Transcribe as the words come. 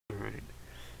Alright.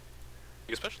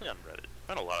 Especially on Reddit. I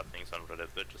find a lot of things on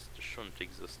Reddit that just shouldn't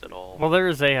exist at all. Well,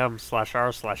 there's a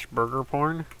 /r/burger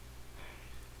porn.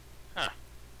 Huh.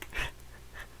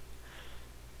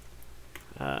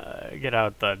 Get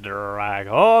out the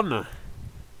dragon.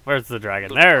 Where's the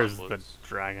dragon? There's the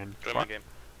dragon. Join my game.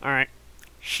 Alright.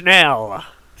 Schnell.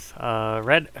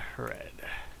 Red.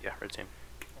 Yeah, red team.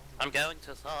 I'm going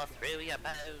to saw through your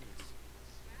bones.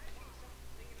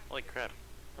 Holy crap.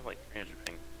 I have like 300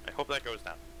 ping. I hope that goes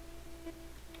down.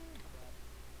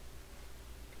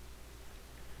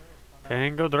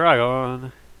 Tango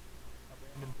Dragon.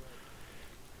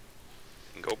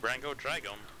 Go Brango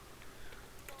Dragón.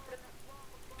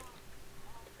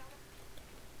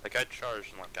 Like I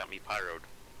charged and like got me pyroed.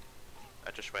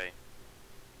 That just way.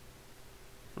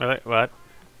 What?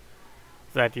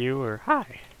 Is that you or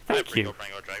hi? Thank you.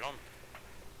 Brango Dragón.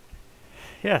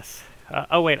 Yes.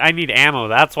 Oh wait, I need ammo.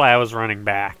 That's why I was running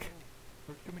back.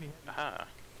 Aha.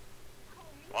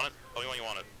 Want it? Tell me when you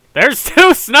want it. There's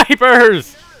 2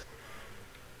 snipers!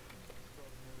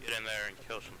 Get in there and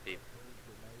kill some people.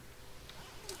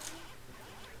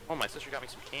 Oh, my sister got me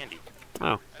some candy.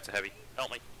 Oh. That's a heavy.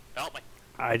 Help me. Help me.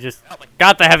 I just Help me.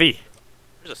 got the heavy.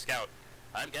 There's a scout.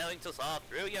 I'm going to saw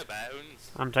through your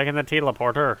bones. I'm taking the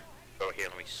teleporter. Go here,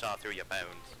 let me saw through your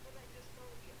bones.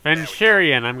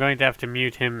 Venturian, I'm going to have to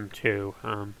mute him too.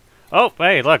 Oh,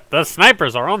 hey, look, the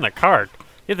snipers are on the cart.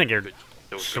 You think your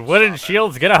wooden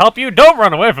shield's gonna help you? Don't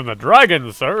run away from the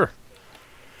dragon, sir.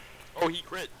 Oh, he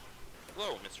crit.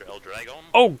 Hello, Mr. El Dragon.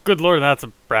 Oh, good lord, that's a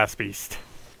brass beast.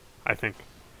 I think.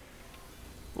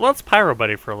 Let's pyro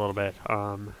buddy for a little bit.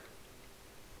 I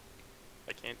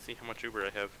can't see how much Uber I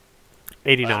have.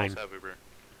 89. I almost have Uber.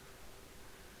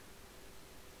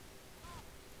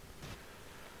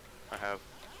 I have.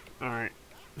 Alright.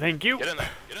 Thank you. Get in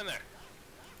there. Get in there.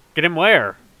 Get him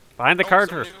where? Behind the cart.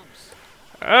 Some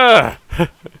Ugh!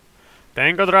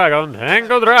 Tango Dragon!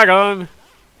 Tango Dragon!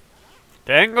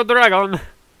 Tango Dragon!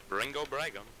 Bringo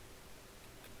Dragon.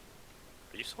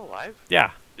 Are you still alive?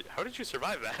 Yeah. How did you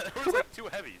survive that? There was like 2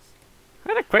 heavies.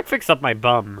 I had a quick fix up my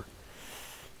bum.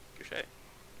 Touché.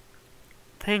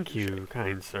 Thank you,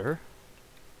 kind sir.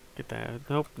 Get that.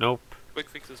 Nope, nope. Quick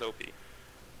fix is OP.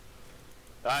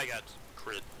 I got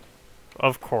crit.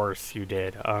 Of course you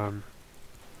did.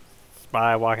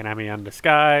 Spy walking at me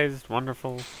undisguised.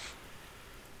 Wonderful.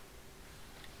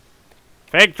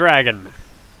 Fake dragon.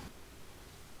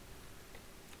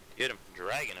 Get him.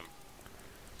 Dragging him.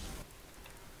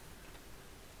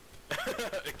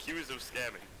 Accused of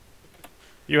scamming.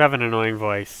 You have an annoying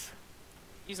voice.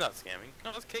 He's not scamming.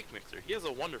 No, it's Cake Mixer. He has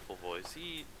a wonderful voice.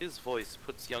 His voice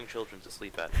puts young children to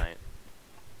sleep at night.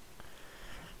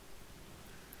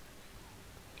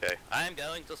 Okay. I'm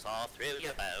going to saw through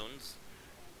your bones.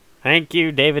 Thank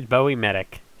you, David Bowie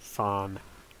Medic. Son.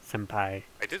 Senpai.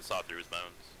 I did saw through his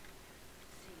bones.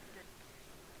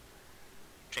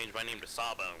 Change my name to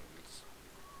Sawbones.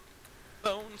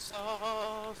 Bone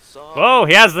saw. Whoa,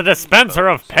 he has the dispenser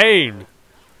of pain!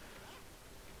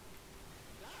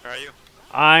 Where are you?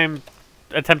 I'm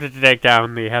attempted to take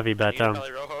down the heavy bet. I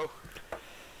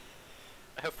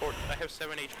have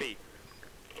 7 HP.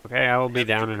 Okay, I will be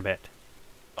down in a bit.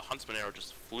 The huntsman arrow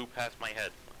just flew past my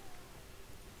head.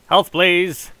 Health,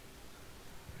 please!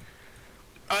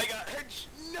 I got hedge.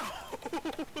 No.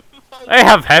 They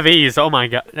have heavies! Oh my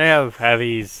god, they have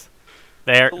heavies.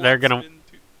 They're gonna...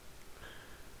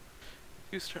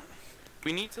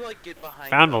 We need to like get behind.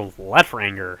 Found a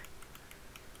Letranger.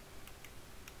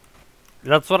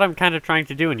 That's what I'm kind of trying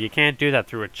to do, and you can't do that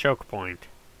through a choke point.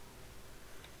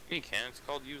 You can. It's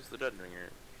called use the dead ringer.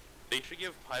 They should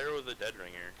give Pyro the dead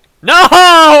ringer.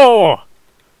 No!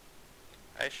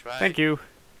 I tried. Thank you.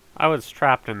 I was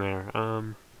trapped in there.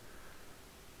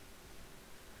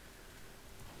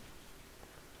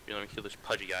 Here, let me kill this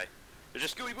pudgy guy. There's a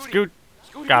Scooty Booty. Scoot.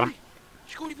 Scooty Got Booty. him.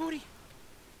 Scooty Booty.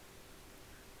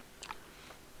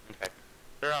 Okay.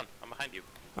 They're on. I'm behind you.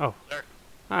 Oh. There.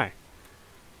 Hi.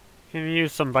 Can you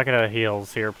use some bucket of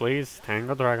heals here, please?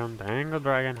 Tango Dragon, Tango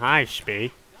Dragon. Hi,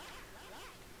 Spee.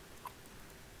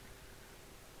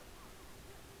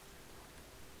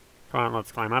 Come on,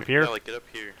 let's climb up here. Yeah, like get up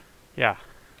here. Yeah.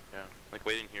 Yeah. Like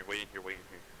wait in here, wait in here, wait in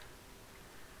here.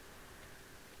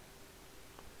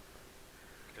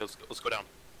 Okay, let's go down.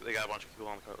 They got a bunch of people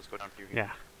on the car. Let's go down here.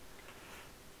 Yeah.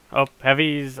 Oh,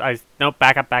 heavies. Nope,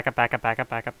 back up, back up, back up, back up,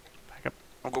 back up, back up.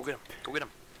 Oh, go get him. Go get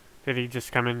him. Did he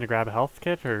just come in to grab a health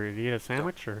kit, or did he eat a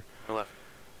sandwich, or? On the left.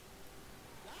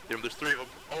 Get him, there's 3 of them.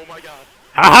 Oh my god.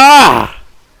 Ha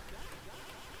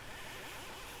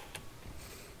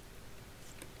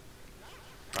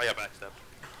I got backstabbed.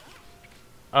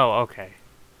 Oh, okay.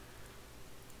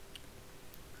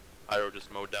 Pyro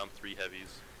just mowed down 3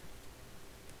 heavies.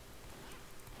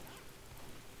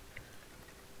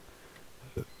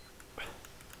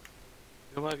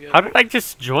 How did I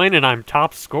just join and I'm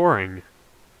top scoring?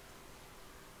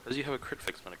 Because you have a crit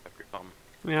fix when it comes to your thumb.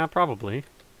 Yeah, probably.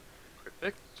 Crit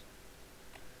fix?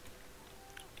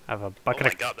 I have a bucket Oh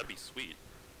my of... god, that'd be sweet.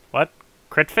 What?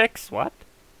 Crit fix? What?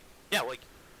 Yeah, like,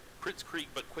 crits creep,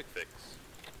 but quick fix.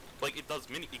 Like, it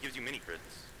gives you mini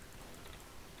crits.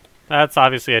 That's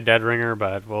obviously a dead ringer,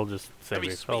 but we'll just say That'd be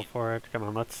we fell sweet. for it. Come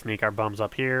on, let's sneak our bums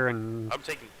up here and... I'm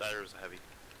taking that as a heavy.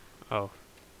 Oh.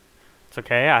 It's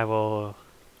okay, I will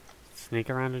sneak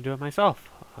around and do it myself.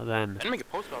 Then... I didn't make a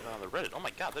post about that on the Reddit. Oh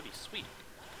my god, that'd be sweet.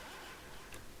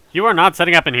 You are not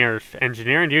setting up in here,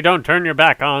 engineer, and you don't turn your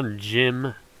back on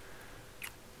Jim.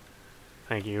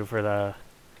 Thank you for the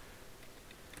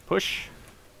push.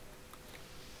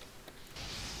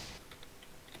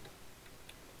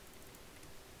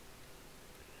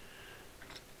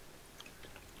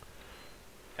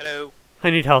 Hello.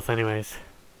 I need health anyways.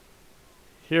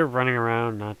 You're running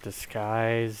around, not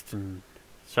disguised, and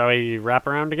shall we wrap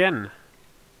around again?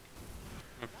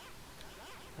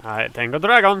 Alright, Tango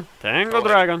Dragon! Tango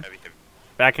Dragon! Heavy.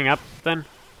 Backing up, then.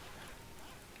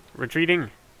 Retreating.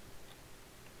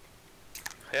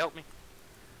 Help me.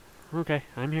 Okay,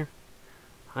 I'm here.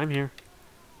 I'm here.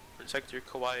 Protect your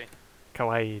kawaii.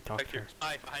 Kawaii, talk Protect to your her.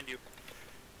 spy behind you.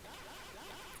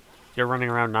 You're running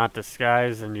around not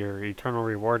disguised, and you're eternal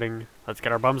rewarding. Let's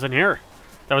get our bums in here.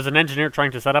 That was an engineer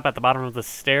trying to set up at the bottom of the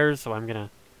stairs, so I'm gonna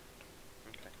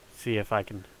see if I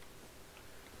can...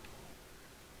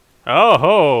 Oh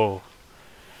ho!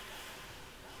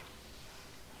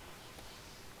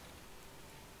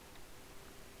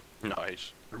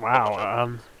 Nice.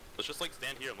 Wow, Let's just like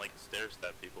stand here and like stare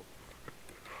stab people.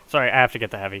 sorry, I have to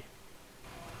get the heavy.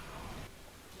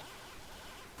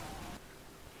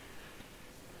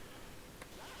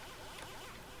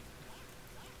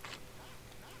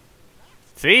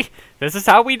 See? This is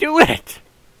how we do it!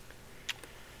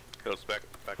 Goes back.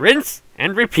 Rinse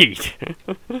and repeat.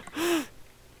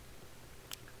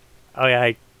 Oh yeah,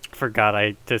 I forgot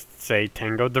I just say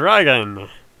Tango Dragon.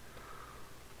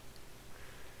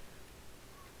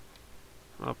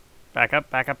 Oh, back up,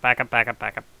 back up, back up, back up,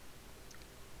 back up.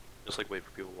 Just like wait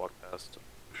for people to walk past.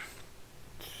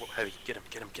 Whoa, heavy, get him,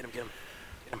 get him, get him, get him,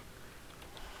 get him.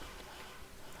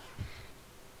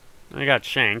 I got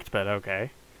shanked, but okay.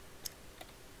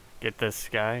 Get this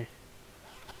guy.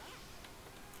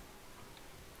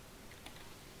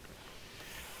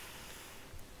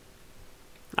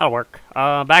 That'll work.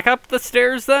 Back up the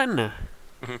stairs then.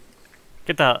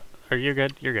 Get the... Are you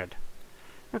good? You're good.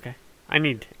 Okay. I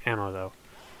need ammo though.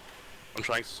 I'm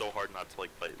trying so hard not to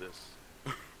like fight this.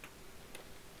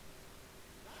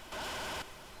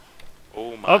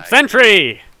 Oh my. Oh,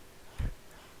 sentry!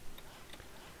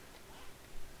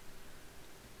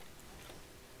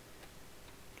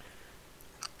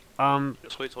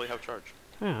 Just wait till you have charge.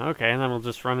 Yeah, okay, and then we'll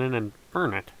just run in and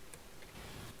burn it.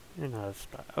 In a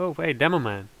spot. Oh, wait, Demo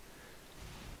Man.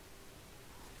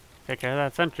 Take care of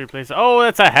that sentry, please. Oh,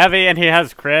 it's a heavy, and he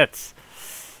has crits.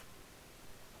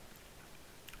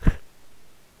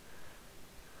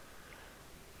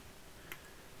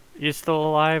 You still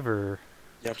alive, or?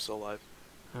 Yeah, I'm still alive.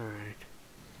 Alright.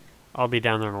 I'll be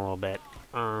down there in a little bit.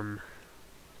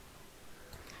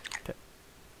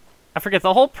 I forget,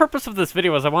 the whole purpose of this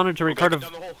video was I wanted to record Down the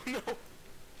hole. No.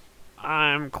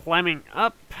 I'm climbing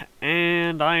up,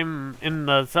 and I'm in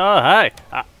the... hey!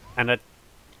 And a...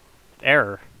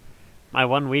 Error. My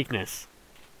one weakness.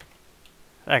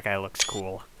 That guy looks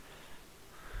cool.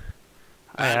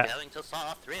 I'm going to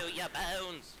saw through your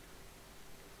bones.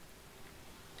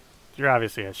 You're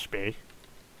obviously a spee.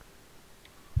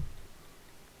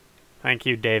 Thank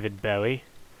you, David Bowie.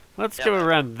 Let's go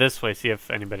around this way, see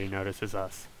if anybody notices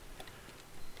us.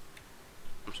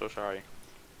 I'm so sorry.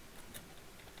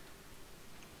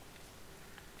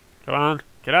 Come on,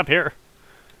 get up here.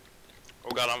 Oh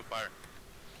god, I'm on fire.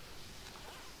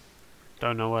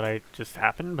 Don't know what just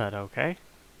happened, but okay.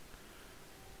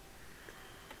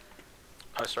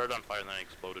 I started on fire and then I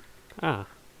exploded. Ah.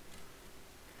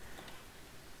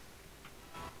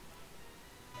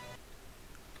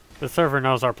 The server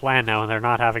knows our plan now, and they're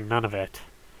not having none of it.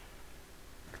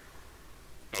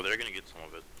 Oh, they're gonna get some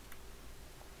of it.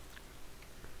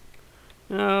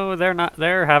 No, they're not.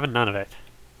 They're having none of it.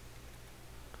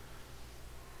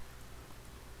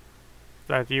 Is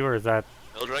that you, or is that...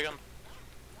 El Dragon?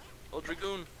 El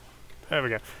Dragoon? There we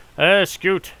go.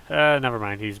 Scoot. Never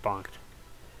mind, he's bonked.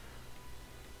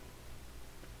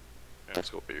 Yeah, let's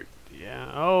go for you. Yeah.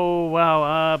 Oh,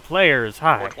 wow. Players,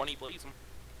 hi. 420, please.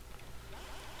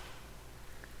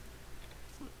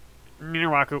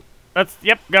 Ninawaku.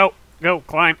 Yep, go. Go,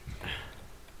 climb.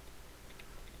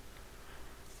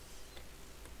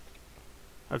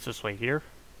 Let's just wait here.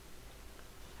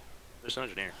 There's an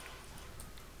engineer.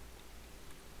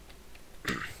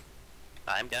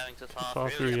 I'm going to fall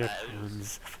through your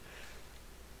bones.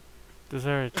 Is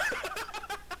there a...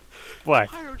 What?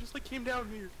 Pyro just like came down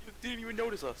here. You didn't even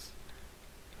notice us.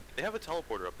 They have a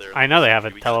teleporter up there. I know they have a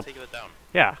We gotta take it down.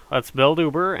 Yeah, let's build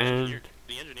Uber and...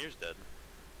 The engineer's dead.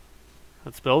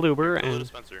 Let's build Uber Kill the and...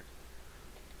 dispenser.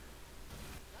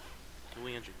 Kill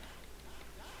the engine.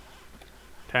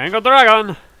 Tango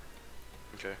Dragon!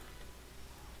 Okay.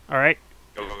 Alright.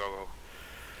 Go, go, go, go.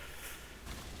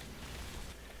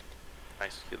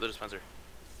 Nice. Get the dispenser.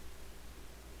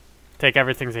 Take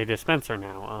everything's a dispenser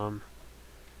now.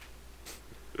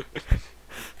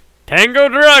 Tango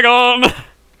Dragon!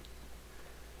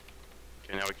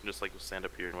 Okay, now we can just like stand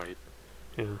up here and wait.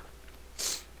 Yeah.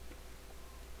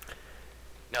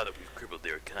 Now that we've crippled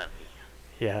their economy.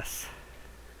 Yes.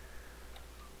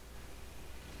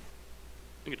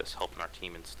 Look at us helping our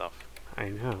team and stuff. I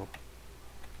know.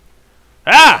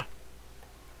 Ah!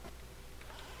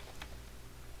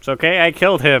 It's okay, I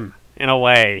killed him, in a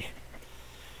way.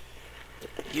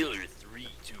 Killer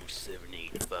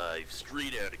 32785,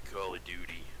 straight out of Call of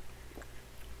Duty.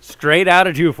 Straight out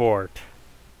of 2 Fort.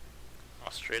 Oh,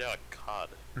 straight out of COD.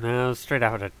 No, straight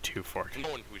out of 2 Fort. No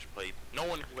one who's played, no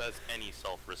one who has any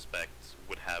self-respect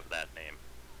would have that name.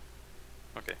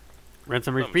 Okay. Rinse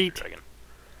and Mr. repeat. Dragon.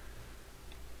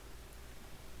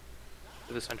 Look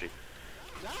at this sentry.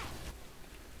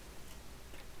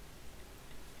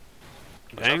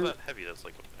 How's Dang. that heavy that's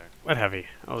like up there? What heavy?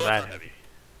 Oh, That's that not heavy.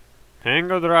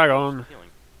 Tango Dragon. Healing.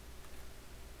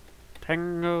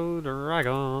 Tango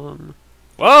Dragon.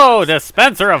 Whoa,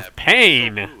 dispenser of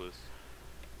pain. So clueless.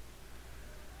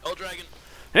 El Dragon.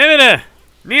 Himina.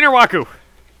 Ninawaku.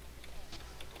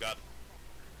 God.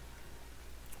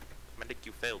 Medic,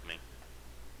 you failed me.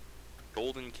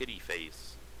 Golden kitty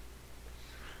face.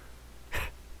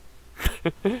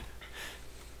 Don't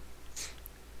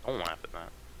laugh at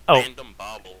that. Oh. Random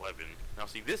Bob 11. Now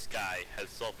see, this guy has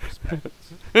self-respect.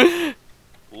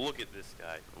 Look at this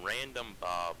guy. Random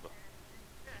Bob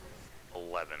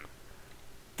 11.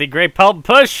 The Great Pulp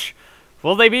Push.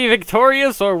 Will they be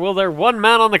victorious, or will there one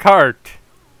man on the cart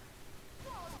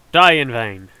die in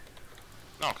vain?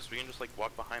 No, because we can just like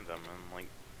walk behind them and like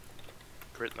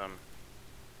crit them.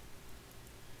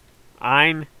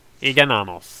 Ein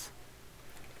Iganamos.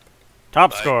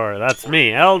 Top score, that's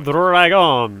me, El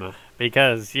Dragon.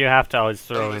 Because you have to always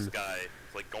throw This in. guy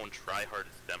is like going try hard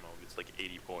as demo. It's like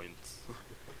 80 points.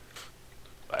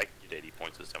 I could get 80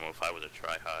 points as demo if I was a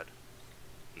try hard.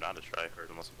 I'm not a try hard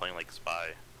unless I'm playing like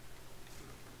Spy.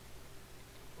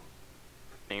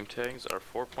 Name tags are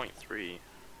 4.3.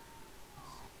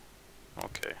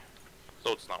 Okay.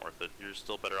 So it's not worth it. You're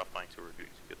still better off buying 2 reviews.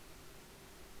 Good.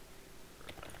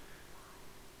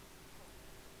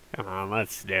 Come on,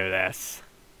 let's do this.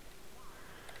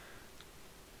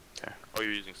 Okay. Oh,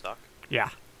 you're using stock? Yeah.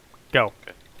 Go.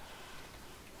 Okay.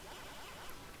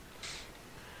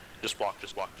 Just walk,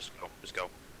 just walk, just go, just go.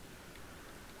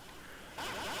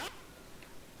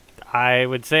 I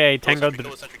would say Tango...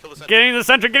 Kill the sentry, kill the sentry. Getting the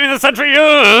sentry, getting the sentry!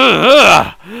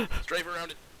 Strafe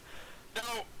around it.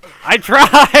 No! I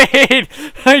tried!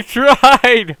 I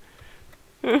tried!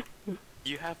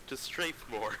 You have to strafe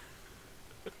more.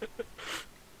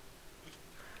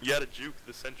 You gotta juke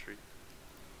the sentry.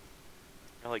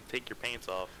 I like take your pants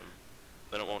off, and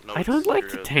then it won't know. I don't like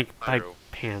you're to a take my pyro.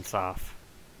 pants off.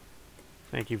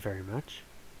 Thank you very much.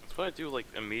 That's what I do like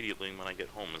immediately when I get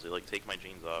home. Is I like take my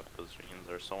jeans off because jeans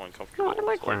are so uncomfortable. No, I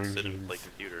like so, wearing sit and jeans. play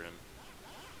computer and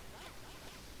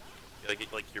you gotta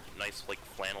get like your nice like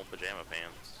flannel pajama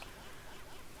pants.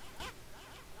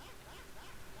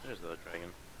 There's the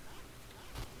dragon.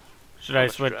 Should I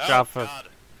switch off of... God.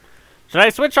 Should I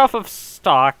switch off of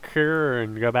stock here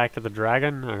and go back to the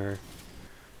dragon, or... Is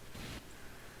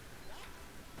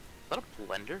that a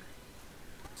blender?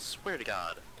 Swear to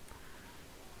God.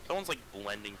 Someone's like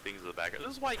blending things in the background.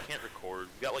 This is why I can't record.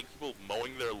 We got like people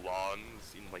mowing their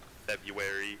lawns in like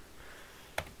February.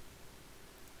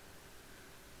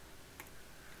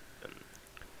 And,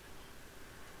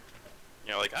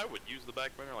 you know, like I would use the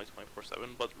back burner like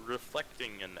 24/7, but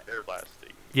reflecting and air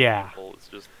blasting. Yeah. It's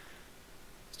just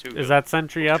it's too Is good. that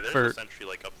sentry up, There's or... a sentry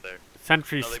like up there.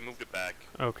 Sentry's... No, they moved it back.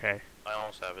 Okay. I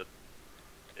almost have it.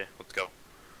 Okay, let's go.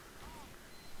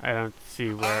 I don't see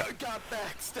where... I got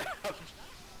backstabbed!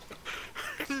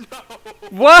 No!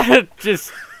 What?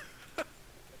 Just...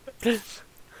 This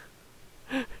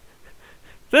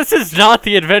is not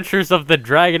the Adventures of the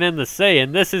Dragon and the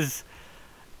Saiyan. This is...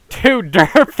 Dude,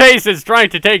 Derpage is trying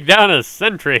to take down a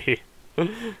sentry.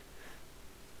 And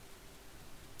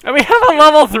we have a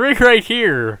level 3 right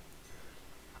here.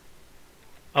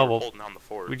 Oh, well, holding on the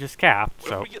fort. we just capped, What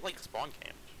so. if we get, like, spawn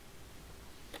camped?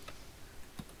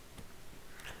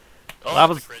 Oh, That that's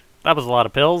was a crit. that was a lot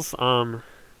of pills. The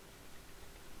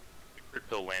crit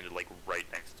pill landed, like, right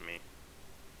next to me.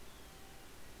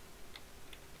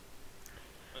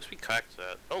 Unless we cracked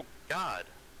that. Oh, God.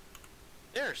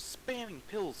 They're spamming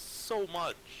pills so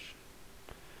much.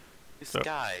 This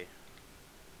guy.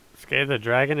 Okay, the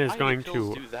dragon is Why going do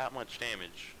pills to do that much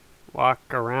damage? walk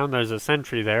around. There's a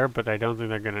sentry there, but I don't think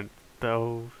they're gonna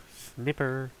throw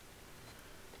snipper.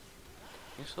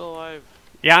 You still alive?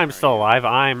 Yeah, I'm still alive.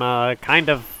 I'm kind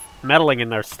of meddling in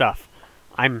their stuff.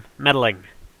 I'm meddling.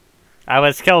 I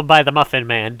was killed by the Muffin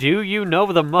Man. Do you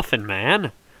know the Muffin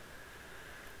Man?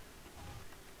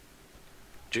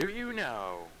 Do you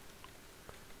know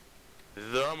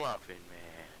the Muffin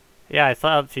Man? Yeah, I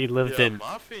thought he lived The in.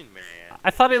 Muffin Man. I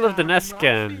thought he lived in The Muffin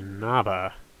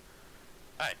Escanaba.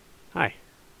 Hi. Hi.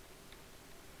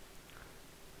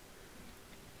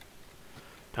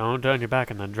 Don't turn your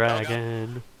back on the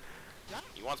dragon.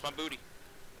 He wants my booty.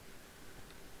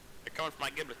 They're coming for my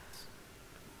giblets.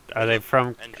 Are they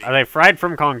from? NG. Are they fried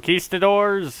from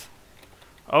conquistadors?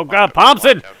 Oh God, Watch out,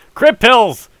 Thompson! watch out. Crit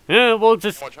pills! Yeah, we'll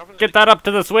just Watch out for the- get that up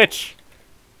to the switch.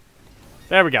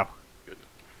 There we go. Good.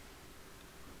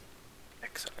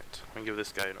 Excellent. Let me give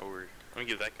this guy an ogre. Let me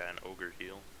give that guy an ogre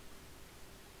heal.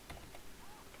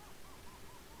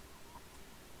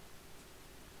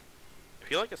 I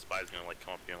feel like a spy's gonna like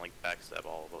come up here and like backstab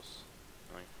all of us.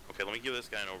 Like, okay, let me give this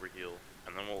guy an over heal,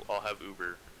 and then I'll have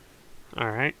Uber, All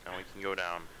right. and we can go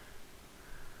down.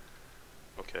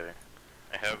 Okay,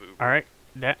 I have Uber. All right.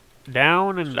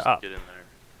 Down and Just up. get in there.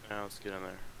 Yeah, let's get in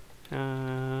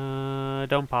there.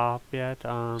 Don't pop yet.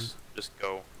 Just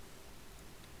go.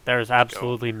 There's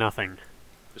absolutely nothing.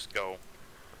 Just go.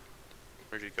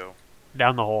 Where'd you go?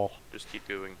 Down the hole. Just keep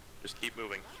going. Just keep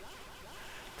moving.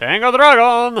 Tango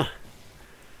Dragon!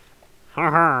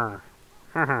 Haha.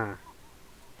 Haha.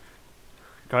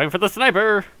 Going for the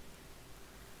sniper!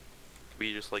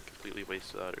 We just like completely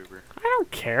wasted that Uber. I don't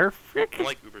care. Frick.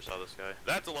 Like Uber saw this guy.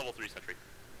 That's a level 3 sentry.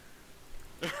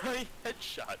 He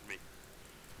headshot me.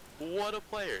 What a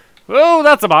player. Oh,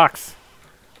 that's a box.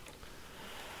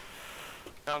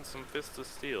 Found some fists of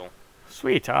steel.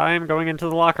 Sweet, I'm going into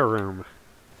the locker room.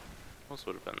 This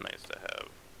would have been nice to have.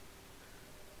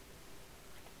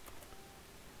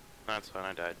 That's fine,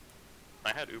 I died.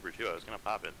 I had Uber too, I was gonna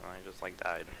pop it, and I just like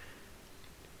died.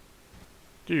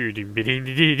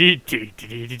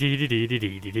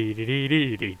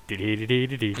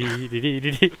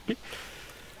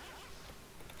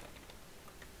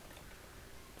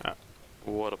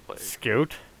 What a player.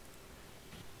 Scoot.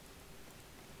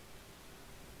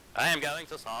 I am going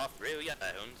to saw through your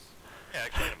bones. Yeah,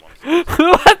 actually I am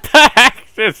What the heck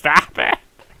just happened?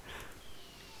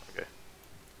 Okay.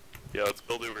 Yeah, let's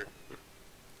build Uber.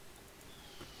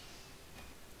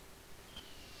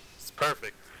 It's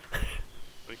perfect. Let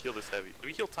me kill this heavy. Let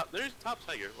me kill top. There's top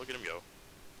tiger. Look at him go.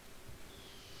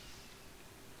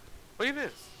 Look at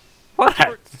this. What? It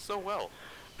worked so well.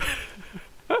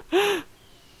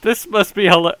 This must be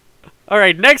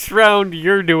Alright, next round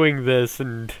you're doing this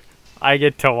and I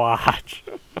get to watch.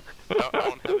 I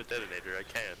don't have a detonator. I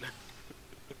can.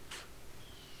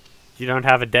 You don't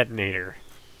have a detonator.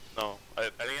 No, I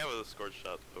think I have a scorch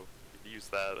shot though. You can use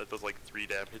that. That does like 3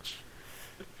 damage.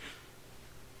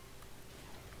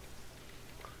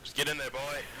 Just get in there, boy.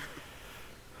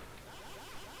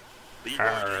 Lead more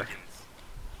dragons.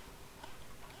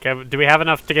 Okay, do we have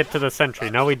enough to get to the sentry?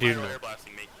 No, we do Fire not. air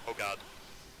blasting me. Oh god.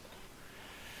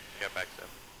 I got backstab.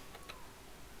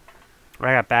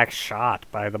 I got back shot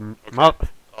by the Okay.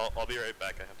 I'll be right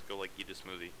back. I have to go like eat a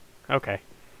smoothie. Okay.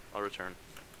 I'll return.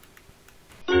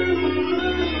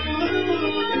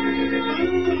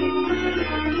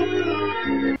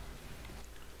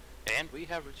 And we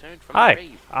have returned from the Hi.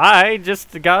 grave. I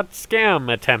just got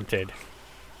scam attempted.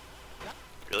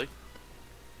 Really?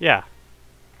 Yeah.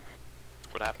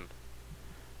 What happened?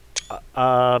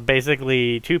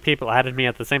 Basically, 2 people added me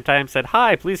at the same time, said,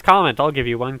 "Hi, please comment, I'll give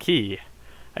you 1 key."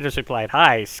 I just replied,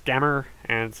 "Hi, scammer,"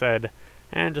 and said,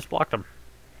 and just blocked them.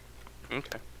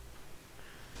 Okay.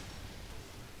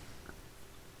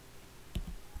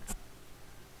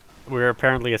 We're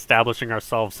apparently establishing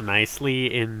ourselves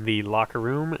nicely in the locker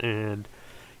room, and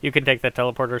you can take that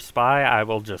teleporter, spy. I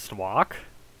will just walk.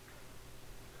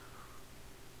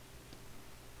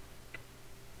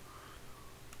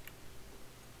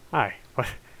 Hi.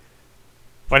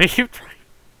 What are you trying?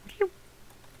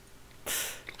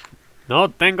 No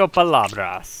tengo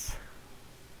palabras.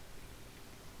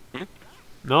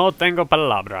 No tengo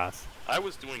palabras. I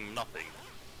was doing nothing.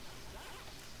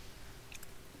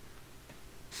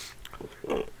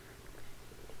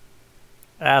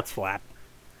 That's flat.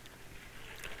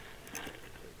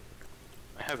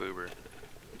 I have Uber.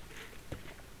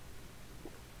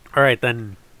 Alright,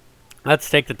 then let's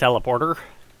take the teleporter.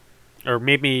 Or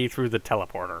maybe through the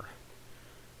teleporter.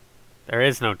 There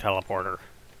is no teleporter.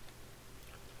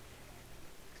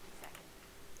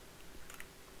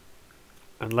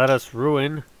 And let us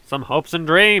ruin some hopes and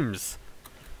dreams.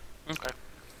 Okay.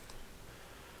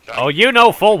 Oh, you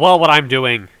know full well what I'm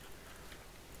doing.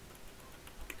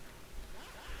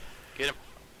 Get him.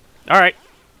 Alright.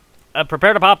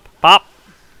 Prepare to pop. Pop.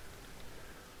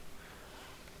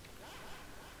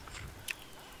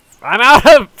 I'm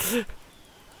out of...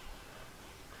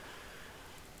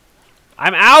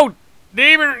 I'm out!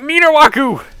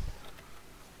 Ninawaku!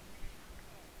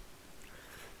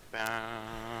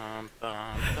 Bum,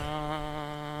 bum,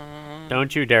 bum.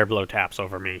 Don't you dare blow taps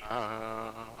over me.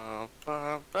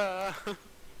 Bum, bum.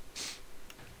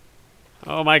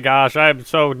 Oh my gosh, I'm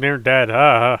so near dead.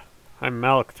 I'm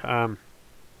milked.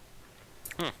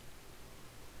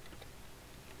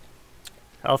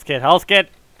 Health kit,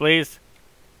 please.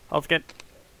 Health kit.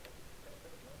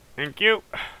 Thank you.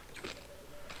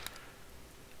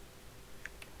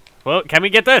 Well, can we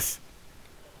get this?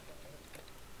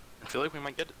 I feel like we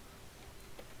might get it.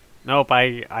 Nope,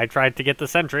 I tried to get the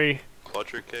sentry.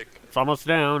 Clutch or kick. It's almost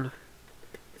down.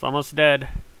 It's almost dead.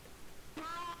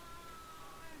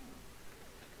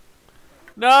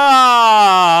 No!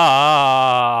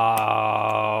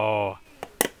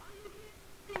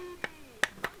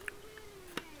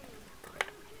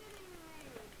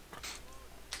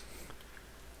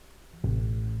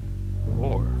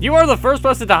 You are the first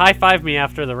person to high-five me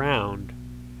after the round.